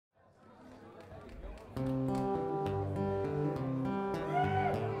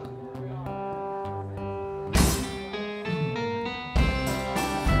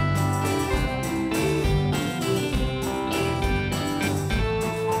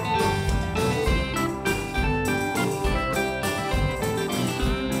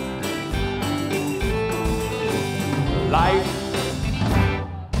Life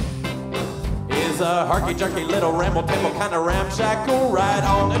is a herky-jerky little ramble-tamble kind of ramshackle ride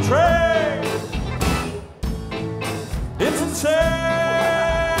on a train. It's insane.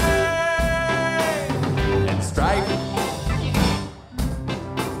 And strife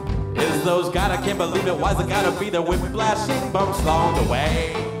is those God, I can't believe it, why's it gotta be the whip-flashing bumps along the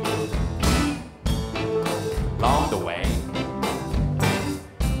way? Along the way.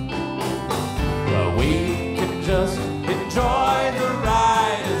 But we can just enjoy the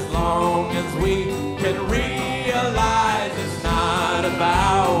ride as long as we can realize it's not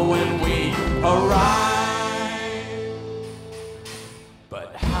about when we arrive,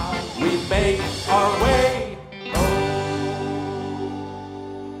 but how we make our way.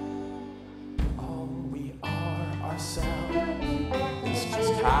 All we are ourselves. It's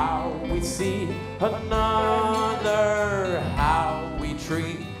just how we see another, how we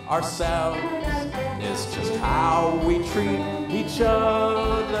treat ourselves. It's just how we treat each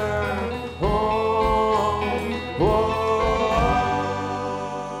other. Oh, oh.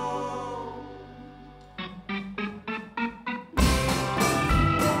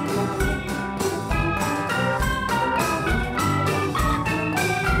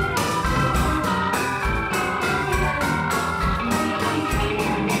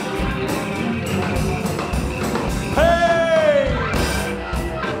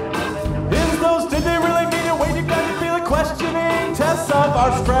 Tests of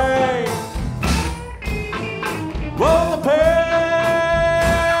our strength. Whoa, the pain.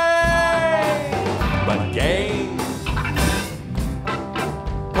 But gain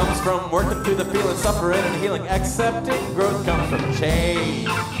comes from working through the feeling, suffering and healing. Accepting growth comes from change.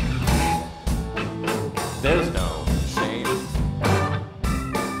 There's no shame.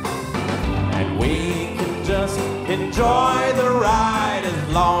 And we can just enjoy the ride as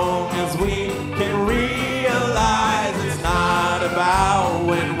long as we can realize it's not about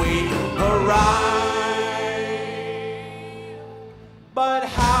when we arrive, but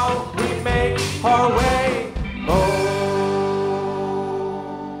how we make our way.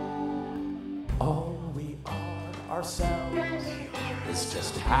 Oh, we are ourselves. It's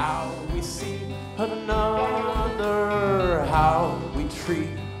just how we see another, how we treat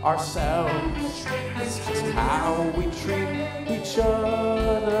ourselves. It's just how we treat each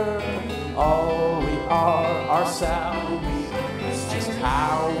other. All we are ourselves. It's just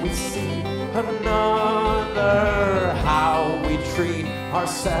how we see another, how we treat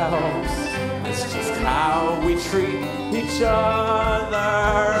ourselves. It's just how we treat each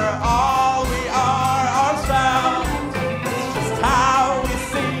other. All we are.